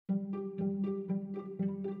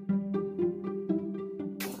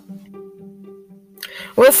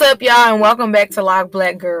What's up, y'all, and welcome back to Lock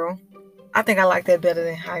Black Girl. I think I like that better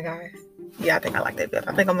than hi, guys. Yeah, I think I like that better.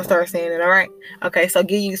 I think I'm gonna start saying it, all right? Okay, so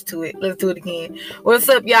get used to it. Let's do it again. What's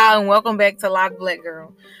up, y'all, and welcome back to Lock Black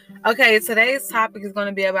Girl. Okay, today's topic is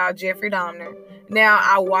gonna be about Jeffrey Dahmer. Now,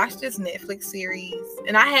 I watched this Netflix series,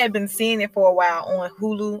 and I had been seeing it for a while on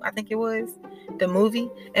Hulu, I think it was, the movie,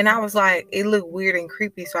 and I was like, it looked weird and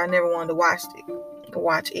creepy, so I never wanted to watch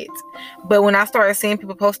it. But when I started seeing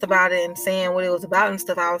people post about it and saying what it was about and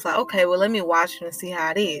stuff, I was like, okay, well, let me watch it and see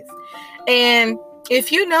how it is. And if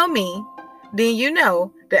you know me, then you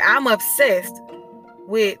know that I'm obsessed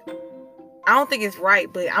with, I don't think it's right,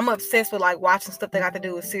 but I'm obsessed with like watching stuff that got to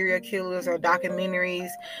do with serial killers or documentaries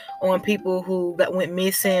on people who went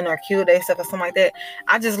missing or killed their stuff or something like that.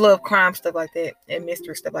 I just love crime stuff like that and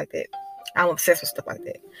mystery stuff like that. I'm obsessed with stuff like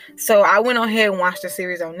that. So I went on ahead and watched the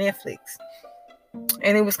series on Netflix.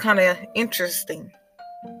 And it was kind of interesting.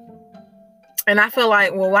 And I feel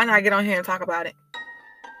like, well, why not get on here and talk about it?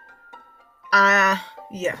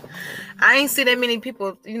 Yeah. I ain't see that many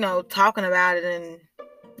people, talking about it and,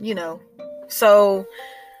 So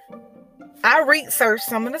I researched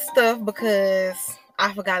some of the stuff because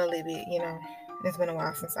I forgot a little bit, It's been a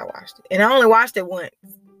while since I watched it. And I only watched it once.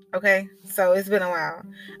 Okay? So it's been a while.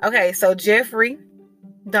 Okay, so Jeffrey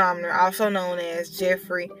Dahmer, also known as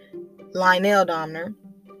Jeffrey Lionel Dahmer.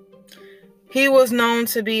 He was known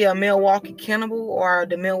to be a Milwaukee cannibal or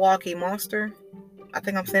the Milwaukee monster. I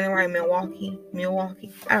think I'm saying it right. Milwaukee.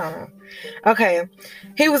 I don't know. Okay.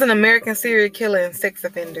 He was an American serial killer and sex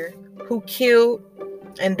offender who killed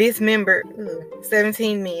and dismembered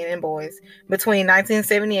 17 men and boys between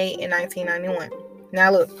 1978 and 1991.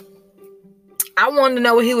 Now look, I wanted to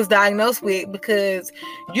know what he was diagnosed with because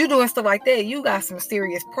you doing stuff like that, you got some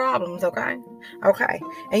serious problems, okay? Okay.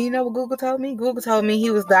 And you know what Google told me? Google told me he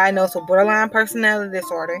was diagnosed with borderline personality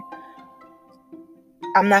disorder.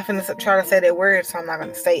 I'm not going to try to say that word, so I'm not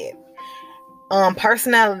going to say it.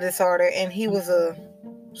 Personality disorder, and he was a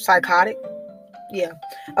psychotic. Yeah.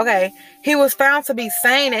 Okay. He was found to be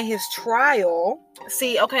sane at his trial.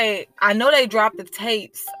 See, okay, I know they dropped the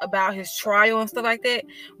tapes about his trial and stuff like that,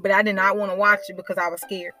 but I did not want to watch it because I was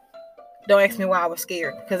scared. Don't ask me why I was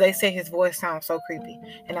scared, because they said his voice sounds so creepy,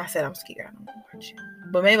 and I said I'm scared. I don't want to watch it,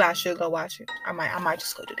 but maybe I should go watch it. I might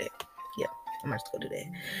just go do that. Yeah, I might just go do that.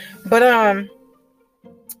 But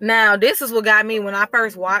now this is what got me when I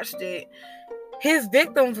first watched it. His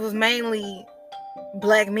victims was mainly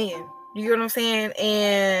black men. You get what I'm saying?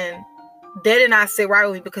 And that did not sit right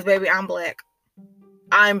with me because, baby, I'm black.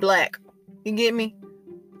 I'm black. You get me?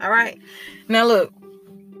 All right. Now, look.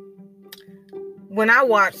 When I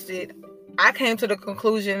watched it, I came to the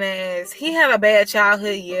conclusion as he had a bad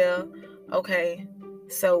childhood. Yeah. Okay.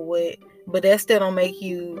 So what? But that still don't make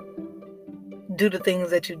you do the things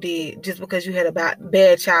that you did just because you had a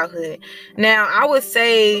bad childhood. Now, I would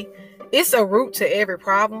say it's a root to every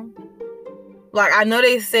problem. Like, I know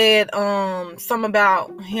they said something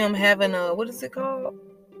about him having a, what is it called?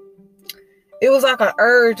 It was like an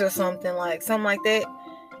urge or something like that.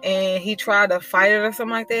 And he tried to fight it or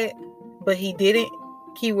something like that. But he didn't.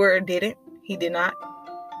 Keyword didn't. He did not.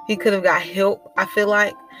 He could have got help, I feel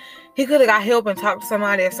like. He could have got help and talked to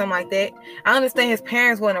somebody or something like that. I understand his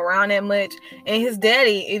parents weren't around that much. And his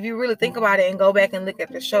daddy, if you really think about it and go back and look at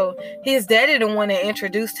the show, his daddy the one that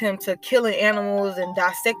introduced him to killing animals and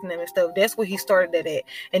dissecting them and stuff. That's where he started that at.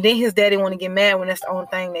 And then his daddy want to get mad when that's the only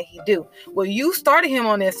thing that he do. Well, you started him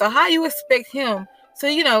on this. So how you expect him to,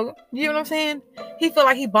 you know what I'm saying? He feel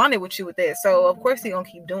like he bonded with you with that. So, of course, he going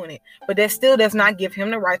to keep doing it. But that still does not give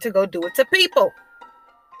him the right to go do it to people.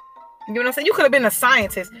 You know what I'm saying? You could have been a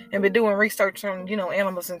scientist and been doing research on,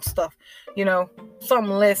 animals and stuff. Something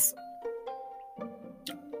less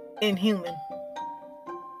inhuman.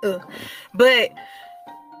 But,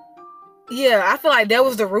 yeah, I feel like that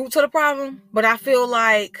was the root to the problem. But I feel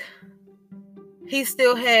like he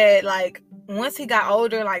still had, like, once he got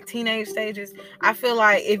older, like teenage stages, I feel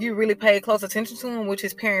like if you really paid close attention to him, which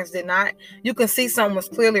his parents did not, you can see something was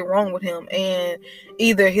clearly wrong with him. And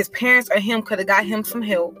either his parents or him could have got him some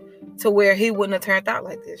help to where he wouldn't have turned out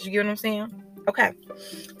like this. You get what I'm saying? Okay.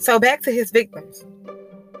 So back to his victims.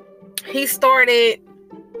 He started,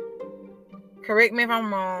 correct me if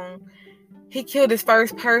I'm wrong, he killed his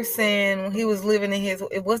first person when he was living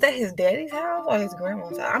in was that his daddy's house or his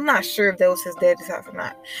grandma's house? I'm not sure if that was his daddy's house or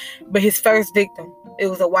not. But his first victim, it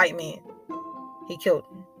was a white man. He killed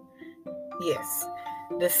him. Yes.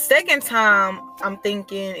 The second time, I'm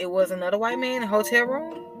thinking it was another white man in a hotel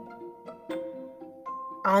room.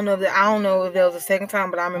 I don't know if that was the second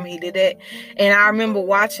time, but I remember he did that. And I remember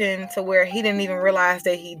watching to where he didn't even realize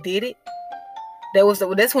that he did it.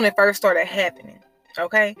 That's when it first started happening.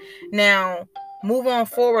 Okay, now move on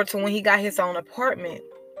forward to when he got his own apartment,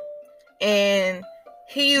 and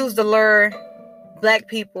he used to lure black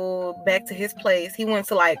people back to his place. He went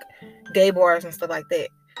to like gay bars and stuff like that,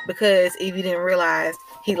 because if you didn't realize,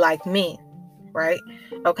 he liked men, right?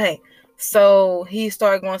 Okay, so he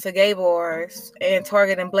started going to gay bars and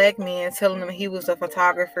targeting black men, telling them he was a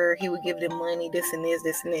photographer. He would give them money, this and this,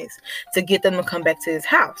 to get them to come back to his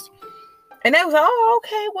house. And they was like, oh,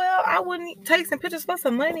 okay, well, I wouldn't take some pictures for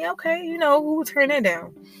some money. Okay, who would turn that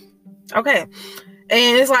down? Okay.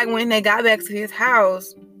 And it's like when they got back to his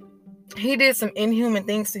house, he did some inhuman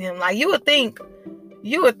things to him. Like, you would think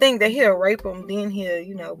that he'll rape him, then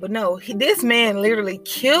he'll, but no, this man literally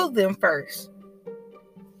killed them first.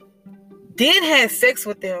 Then had sex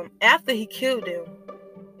with them after he killed them.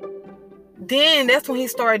 Then that's when he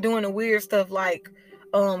started doing the weird stuff like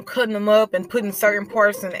cutting them up and putting certain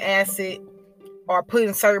parts in acid, or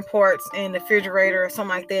putting certain parts in the refrigerator or something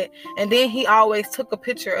like that. And then he always took a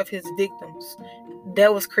picture of his victims.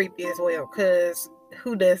 That was creepy as well, because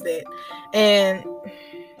who does that? And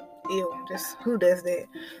just who does that?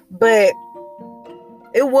 But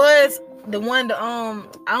it was the one, I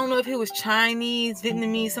don't know if he was Chinese,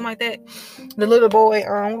 Vietnamese, something like that. The little boy,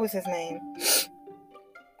 what was his name?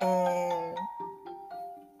 I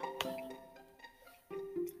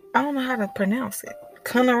don't know how to pronounce it.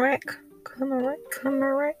 Kunarak. I'm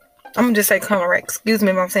gonna just say Kunarak. Excuse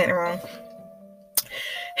me if I'm saying it wrong.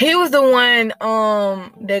 He was the one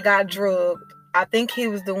that got drugged. I think he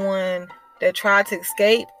was the one that tried to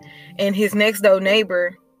escape, and his next door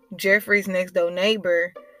neighbor, Jeffrey's next door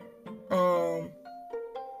neighbor,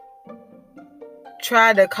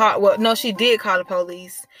 tried to call. Well, no, she did call the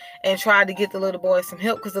police and tried to get the little boy some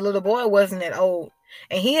help, because the little boy wasn't that old,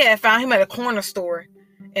 and he had found him at a corner store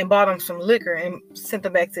and bought him some liquor and sent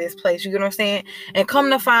him back to his place. You get what I'm saying? And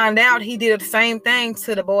come to find out, he did the same thing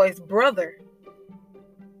to the boy's brother.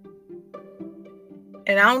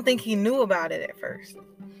 And I don't think he knew about it at first.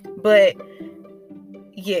 But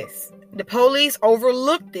yes, the police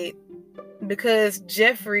overlooked it because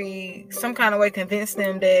Jeffrey some kind of way convinced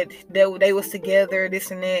them that they was together,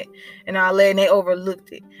 this and that, and all that, and they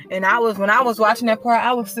overlooked it. And when I was watching that part,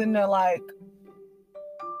 I was sitting there like,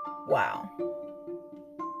 wow.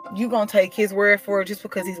 You gonna take his word for it just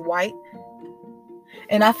because he's white?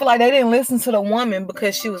 And I feel like they didn't listen to the woman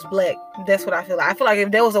because she was black. That's what I feel like. I feel like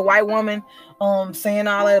if there was a white woman saying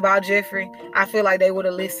all that about Jeffrey, I feel like they would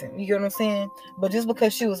have listened. You get what I'm saying? But just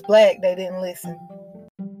because she was black, they didn't listen.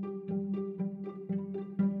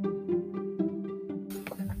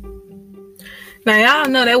 Now, y'all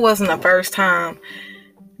know that wasn't the first time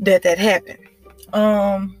that happened.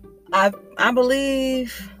 I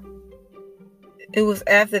believe it was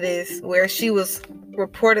after this where she was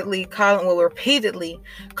repeatedly calling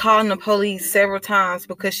the police several times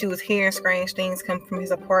because she was hearing strange things come from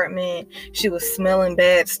his apartment. She was smelling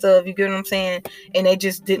bad stuff. You get what I'm saying? And they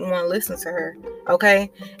just didn't want to listen to her.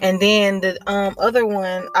 Okay. And then the other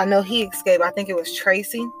one, I know he escaped. I think it was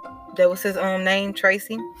Tracy. That was his name,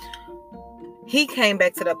 Tracy. He came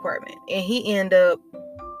back to the apartment and he ended up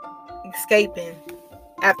escaping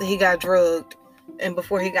after he got drugged. And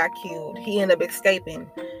before he got killed, he ended up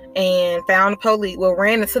escaping and found the police. Well,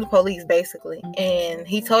 ran into the police basically. And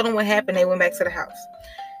he told them what happened. They went back to the house.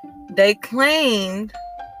 They claimed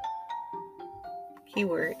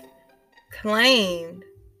that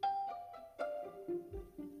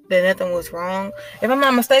nothing was wrong. If I'm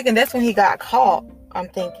not mistaken, that's when he got caught. I'm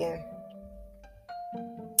thinking.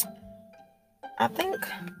 I think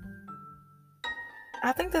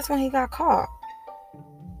that's when he got caught.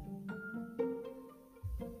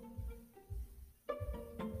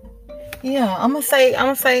 Yeah, I'm gonna say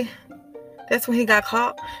that's when he got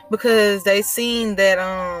caught, because they seen that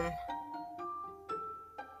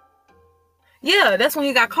that's when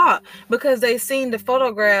he got caught, because they seen the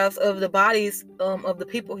photographs of the bodies of the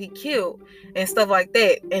people he killed and stuff like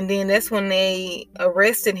that. And then that's when they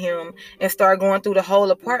arrested him and started going through the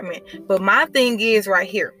whole apartment. But my thing is right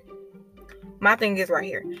here.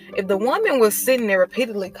 If the woman was sitting there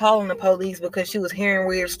repeatedly calling the police because she was hearing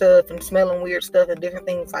weird stuff and smelling weird stuff and different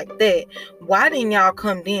things like that, why didn't y'all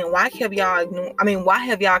come then? Why have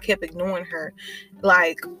y'all kept ignoring her?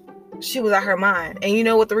 Like, she was out her mind. And you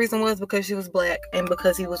know what the reason was? Because she was black and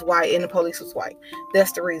because he was white and the police was white.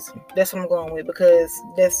 That's the reason. That's what I'm going with, because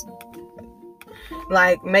that's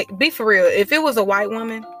like, be for real. If it was a white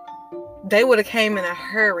woman, they would have came in a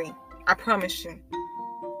hurry. I promise you.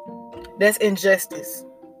 That's injustice.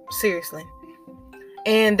 Seriously.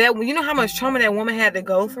 And that, you know how much trauma that woman had to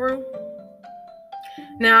go through?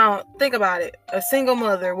 Now, think about it. A single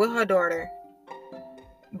mother with her daughter,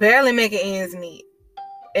 barely making ends meet.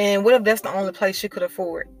 And what if that's the only place she could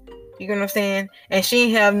afford? You know what I'm saying? And she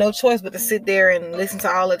didn't have no choice but to sit there and listen to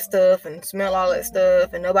all that stuff and smell all that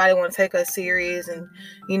stuff, and nobody want to take her serious, and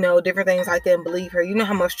different things like that, and believe her. You know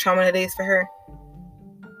how much trauma that is for her.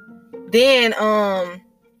 Then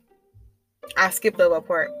I skipped over a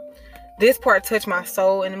part. This part touched my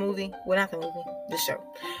soul in the movie. Well, not the movie, the show.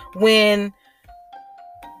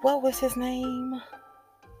 What was his name?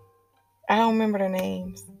 I don't remember the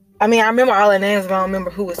names. I mean, I remember all the names, but I don't remember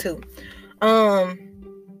who was who.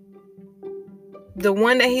 The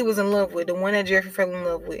one that he was in love with, the one that Jeffrey fell in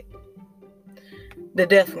love with, the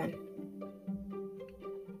deaf one.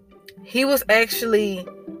 He was actually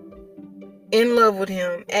in love with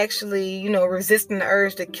him, actually, resisting the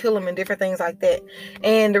urge to kill him and different things like that.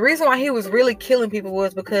 And the reason why he was really killing people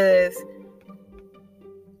was because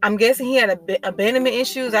I'm guessing he had abandonment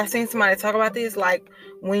issues. I seen somebody talk about this, like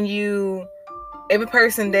when every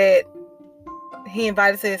person that he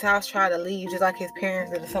invited to his house tried to leave, just like his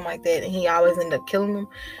parents did or something like that, and he always ended up killing them.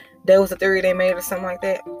 That was a theory they made or something like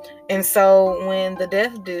that. And so when the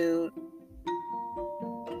deaf dude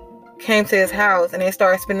came to his house and they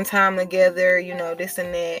started spending time together, this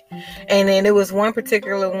and that, and then there was one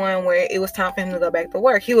particular one where it was time for him to go back to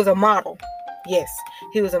work. He was a model. Yes,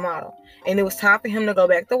 he was a model. And it was time for him to go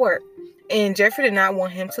back to work. And Jeffrey did not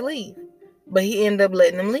want him to leave, but he ended up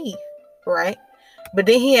letting him leave, right? But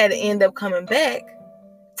then he had to end up coming back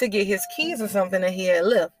to get his keys or something that he had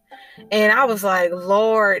left. And I was like,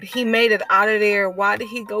 Lord, he made it out of there. Why did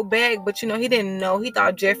he go back? But, he didn't know. He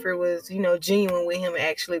thought Jeffrey was, genuine with him,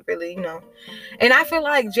 actually, really, And I feel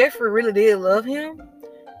like Jeffrey really did love him.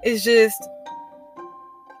 It's just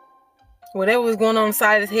whatever was going on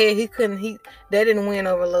inside his head, that didn't win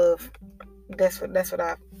over love. That's what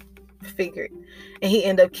I figured. And he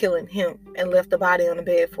ended up killing him and left the body on the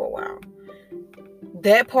bed for a while.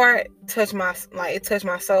 That part touched my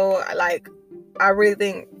soul. Like, I really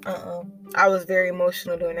think I was very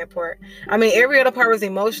emotional during that part. I mean, every other part was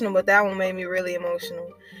emotional, but that one made me really emotional.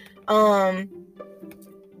 Now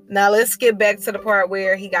let's get back to the part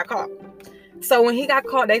where he got caught. So when he got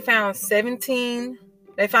caught, they found out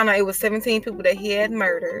it was 17 people that he had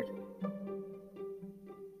murdered.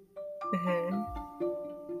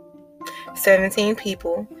 17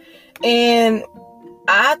 people. And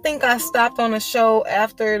I think I stopped on the show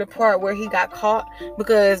after the part where he got caught,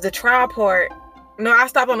 because the trial part, I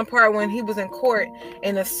stopped on the part when he was in court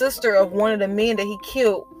and the sister of one of the men that he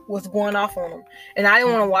killed was going off on him. And I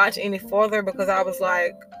didn't want to watch any further because I was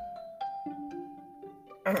like,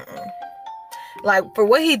 like, for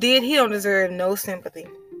what he did, he don't deserve no sympathy.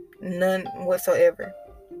 None whatsoever.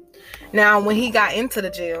 Now, when he got into the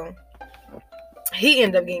jail, he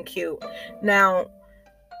ended up getting killed. Now,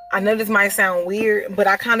 I know this might sound weird, but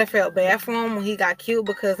I kind of felt bad for him when he got killed,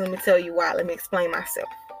 because let me tell you why. Let me explain myself.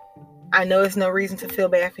 I know there's no reason to feel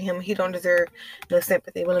bad for him. He don't deserve no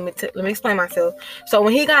sympathy. But let me explain myself. So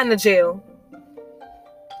when he got into jail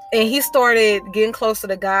and he started getting close to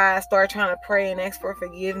the God, started trying to pray and ask for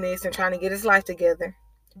forgiveness and trying to get his life together,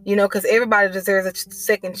 because everybody deserves a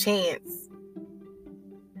second chance.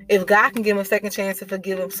 If God can give him a second chance to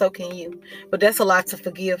forgive him, so can you. But that's a lot to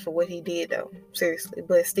forgive for what he did, though. Seriously.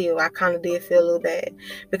 But still, I kind of did feel a little bad.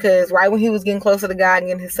 Because right when he was getting closer to God and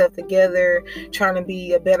getting himself together, trying to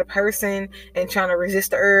be a better person and trying to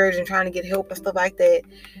resist the urge and trying to get help and stuff like that,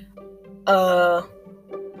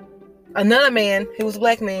 another man, he was a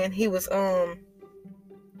black man, he was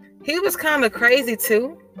kind of crazy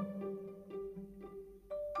too.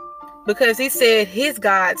 Because he said his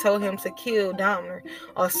God told him to kill Dahmer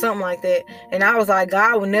or something like that. And I was like,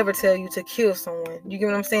 God would never tell you to kill someone. You get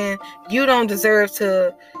what I'm saying? You don't deserve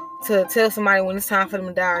to tell somebody when it's time for them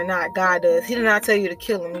to die or not. God does. He did not tell you to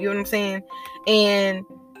kill them. You know what I'm saying? And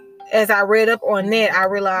as I read up on that, I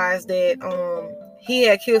realized that he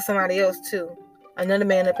had killed somebody else too. Another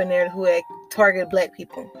man up in there who had targeted black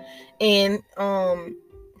people. And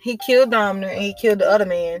he killed Dahmer and he killed the other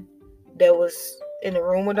man that was in the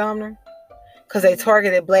room with Dahmer, because they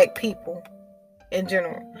targeted black people in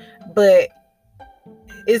general. But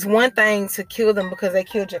it's one thing to kill them because they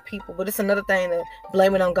killed your people, but it's another thing to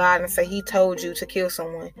blame it on God and say he told you to kill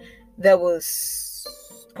someone. That was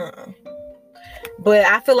But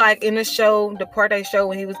I feel like in the show, the part they showed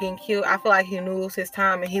when he was getting killed, I feel like he knew it was his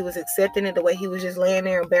time and he was accepting it, the way he was just laying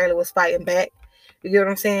there and barely was fighting back. You get what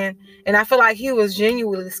I'm saying? And I feel like he was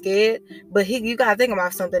genuinely scared. But you got to think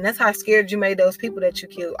about something. That's how scared you made those people that you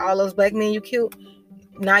killed. All those black men you killed.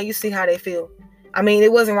 Now you see how they feel. I mean,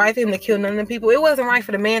 it wasn't right for him to kill none of them people. It wasn't right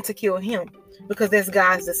for the man to kill him. Because that's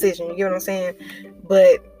God's decision. You get what I'm saying?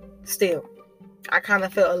 But still, I kind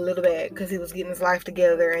of felt a little bad because he was getting his life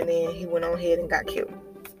together and then he went on ahead and got killed.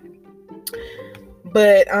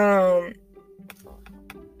 But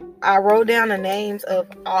I wrote down the names of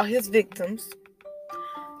all his victims.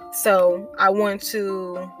 So I want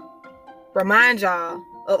to remind y'all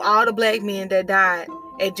of all the black men that died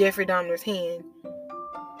at Jeffrey Dahmer's hand.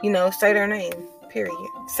 Say their name, period.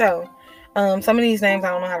 So, some of these names I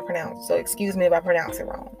don't know how to pronounce, so excuse me if I pronounce it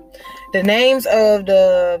wrong. The names of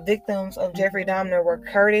the victims of Jeffrey Dahmer were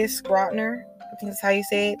Curtis Grotner, I think that's how you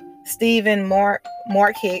say it, Stephen Mark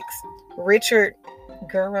Hicks, Richard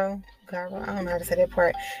Gurrow, I don't know how to say that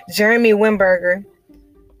part, Jeremy Wimberger,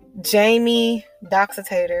 Jamie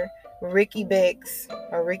Doxitator, Ricky Beeks,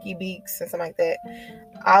 or something like that,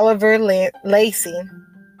 Oliver Lacey,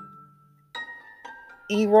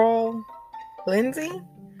 Errol Lindsay,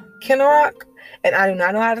 Kenrock, and I do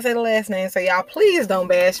not know how to say the last name, so y'all please don't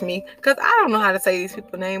bash me, because I don't know how to say these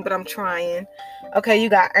people's names, but I'm trying. Okay, you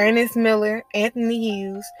got Ernest Miller, Anthony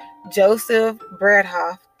Hughes, Joseph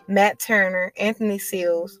Bradhoff, Matt Turner, Anthony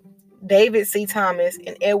Seals, David C. Thomas,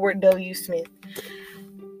 and Edward W. Smith.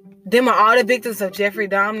 Them are all the victims of Jeffrey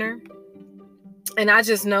Dahmer, and I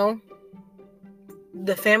just know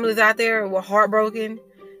the families out there were heartbroken,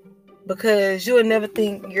 because you'll never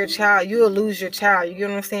think you'll lose your child. You get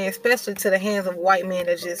what I'm saying? Especially to the hands of white men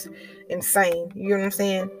that's just insane. You get what I'm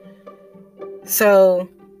saying? So,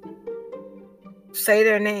 say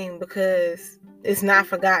their name, because it's not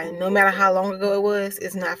forgotten. No matter how long ago it was,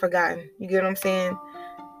 it's not forgotten. You get what I'm saying?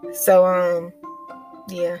 So,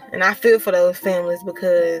 yeah. And I feel for those families,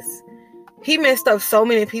 because he messed up so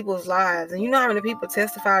many people's lives. And you know how many people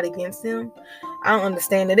testified against him? I don't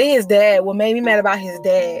understand it. And his dad, what made me mad about his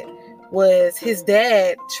dad was his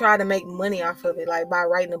dad tried to make money off of it, like by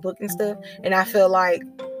writing a book and stuff. And I feel like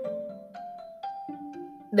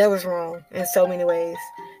that was wrong in so many ways.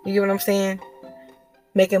 You get what I'm saying?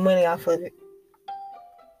 Making money off of it.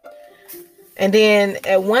 And then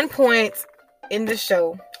at one point in the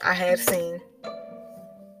show, I had seen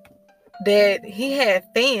that he had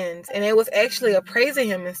fans, and it was actually appraising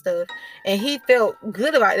him and stuff, and he felt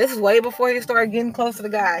good about it. This is way before he started getting close to the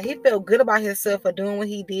guy. He felt good about himself for doing what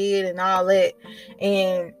he did and all that.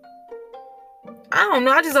 And I don't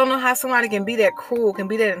know, I just don't know how somebody can be that cruel, can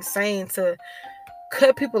be that insane to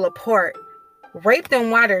cut people apart, rape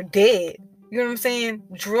them while they're dead, you know what I'm saying,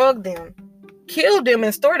 drug them, kill them,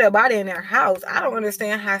 and store their body in their house. I don't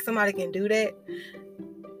understand how somebody can do that.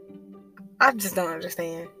 I just don't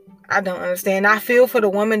understand. I feel for the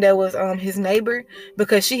woman that was his neighbor,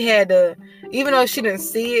 because she had to, even though she didn't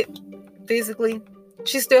see it physically,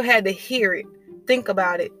 she still had to hear it, think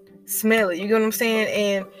about it, smell it. You get what I'm saying?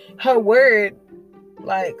 And her word,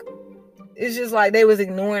 like, it's just like they was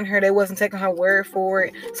ignoring her. They wasn't taking her word for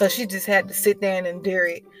it. So she just had to sit there and endure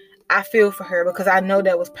it. I feel for her, because I know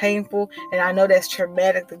that was painful, and I know that's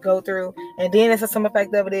traumatic to go through. And then it's some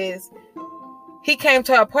effect of it is, he came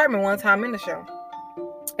to her apartment one time in the show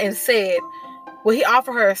and said, well, he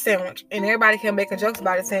offered her a sandwich, and everybody kept making jokes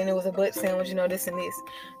about it, saying it was a butt sandwich, this and this.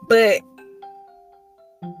 But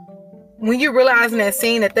when you realize in that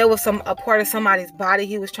scene that there was a part of somebody's body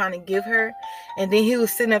he was trying to give her, and then he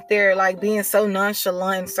was sitting up there like being so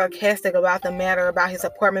nonchalant and sarcastic about the matter, about his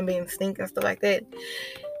apartment being stink and stuff like that.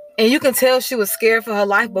 And you can tell she was scared for her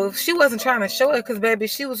life, but she wasn't trying to show it, because, baby,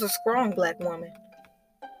 she was a strong black woman.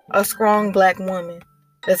 A strong black woman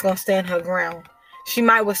that's going to stand her ground. She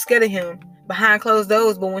might was scared of him behind closed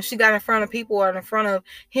doors, but when she got in front of people or in front of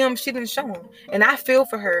him, she didn't show him. And I feel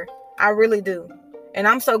for her. I really do. And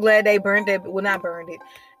I'm so glad they burned that. Well, not burned it.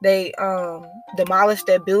 They demolished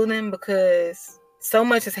that building, because so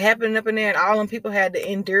much is happening up in there, and all them people had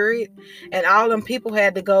to endure it. And all them people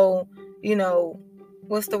had to go,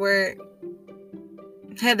 what's the word?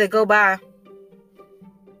 Had to go by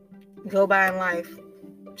in life.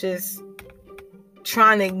 Just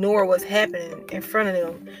trying to ignore what's happening in front of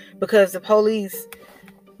them, because the police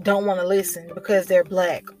don't want to listen because they're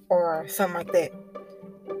black or something like that.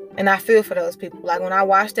 And I feel for those people. Like, when I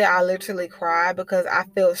watched that, I literally cried, because I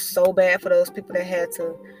feel so bad for those people that had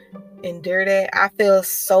to endure that. I feel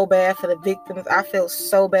so bad for the victims. I feel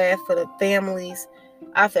so bad for the families.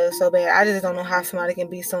 I feel so bad. I just don't know how somebody can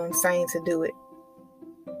be so insane to do it.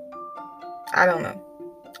 I don't know.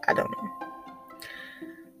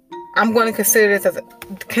 I'm going to consider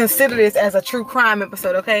this as a true crime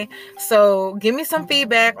episode, okay? So give me some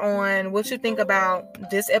feedback on what you think about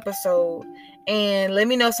this episode, and let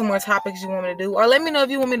me know some more topics you want me to do, or let me know if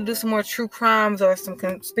you want me to do some more true crimes or some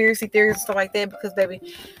conspiracy theories and stuff like that, because, baby,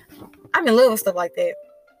 I'm in love with stuff like that.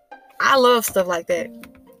 I love stuff like that,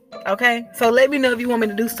 okay? So let me know if you want me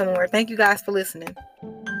to do some more. Thank you guys for listening.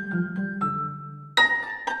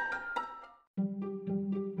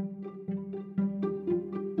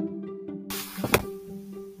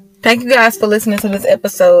 Thank you guys for listening to this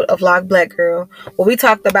episode of Lock Black Girl, where we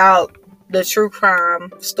talked about the true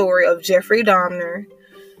crime story of Jeffrey Dahmer.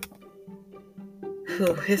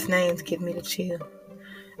 His name's giving me the chill.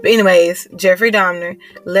 But anyways, Jeffrey Dahmer.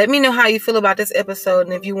 Let me know how you feel about this episode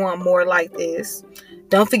and if you want more like this.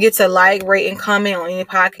 Don't forget to like, rate, and comment on any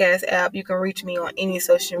podcast app. You can reach me on any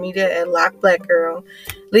social media at Lock Black Girl.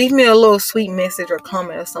 Leave me a little sweet message or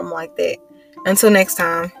comment or something like that. Until next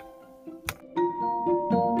time.